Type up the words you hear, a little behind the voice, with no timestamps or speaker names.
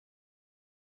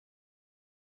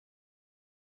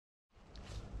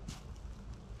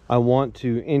I want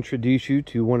to introduce you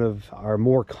to one of our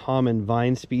more common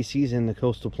vine species in the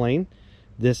coastal plain.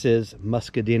 This is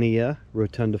Muscadinia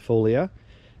rotundifolia.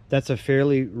 That's a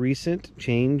fairly recent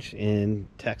change in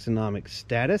taxonomic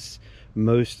status.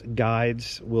 Most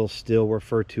guides will still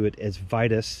refer to it as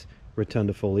Vitis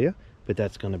rotundifolia, but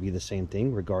that's going to be the same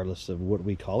thing regardless of what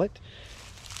we call it.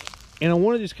 And I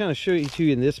want to just kind of show you to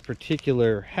you in this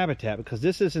particular habitat, because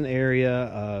this is an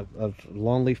area of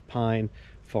longleaf pine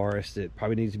forest that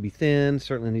probably needs to be thinned,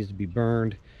 certainly needs to be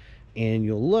burned. And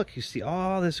you'll look, you see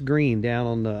all this green down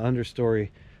on the understory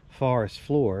forest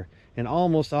floor, and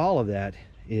almost all of that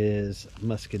is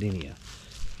Muscadinia.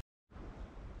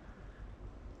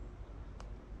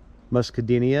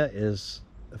 Muscadinia is,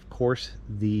 of course,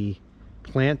 the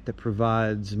plant that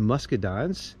provides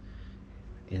muscadines.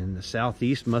 In the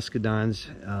southeast, muscadines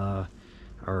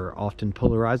are often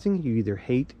polarizing. You either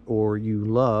hate or you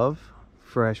love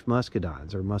fresh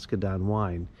muscadines or muscadine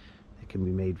wine that can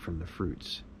be made from the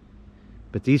fruits.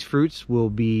 But these fruits will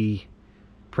be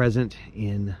present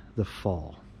in the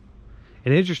fall.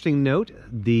 An interesting note,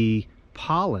 the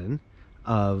pollen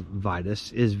of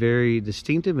Vitis is very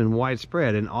distinctive and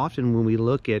widespread, and often when we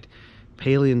look at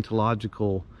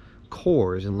paleontological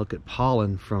cores and look at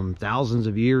pollen from thousands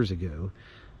of years ago,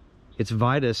 it's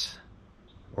Vitis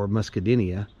or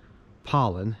Muscadinia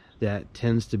pollen that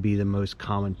tends to be the most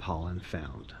common pollen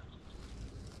found.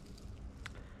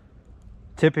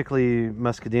 Typically,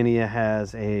 Muscadinia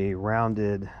has a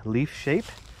rounded leaf shape,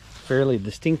 fairly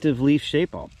distinctive leaf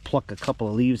shape. I'll pluck a couple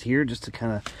of leaves here just to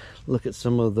kind of look at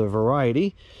some of the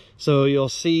variety. So you'll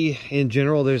see in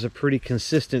general there's a pretty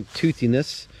consistent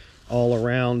toothiness all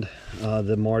around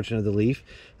the margin of the leaf.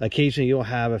 Occasionally you'll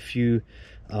have a few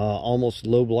almost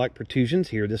lobe-like protrusions.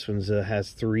 Here this one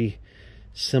has 3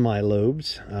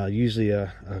 semi-lobes, usually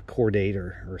a cordate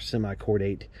or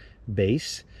semi-cordate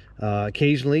base.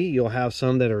 Occasionally you'll have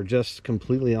some that are just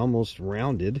completely almost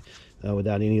rounded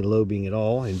without any lobing at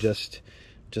all, and just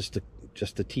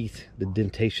the teeth, the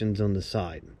dentations on the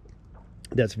side.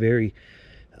 That's very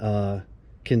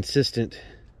consistent.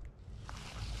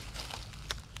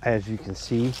 As you can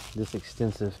see, this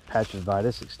extensive patch of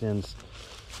Vitis extends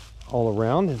all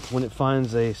around, and when it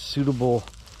finds a suitable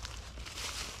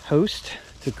host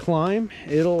to climb,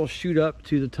 it'll shoot up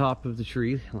to the top of the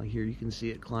tree. Like here you can see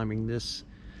it climbing this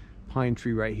pine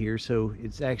tree right here. So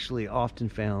it's actually often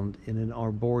found in an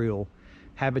arboreal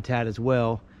habitat as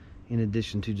well, in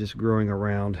addition to just growing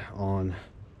around on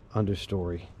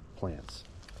understory plants.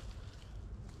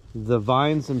 The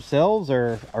vines themselves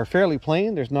are fairly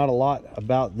plain. There's not a lot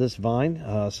about this vine.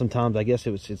 Sometimes I guess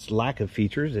it's its lack of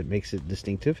features that makes it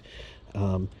distinctive.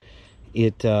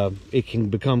 It can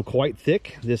become quite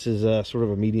thick. This is sort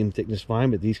of a medium thickness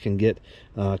vine, but these can get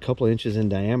a couple of inches in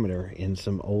diameter in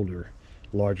some older,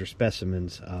 larger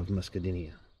specimens of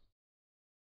Muscadinia.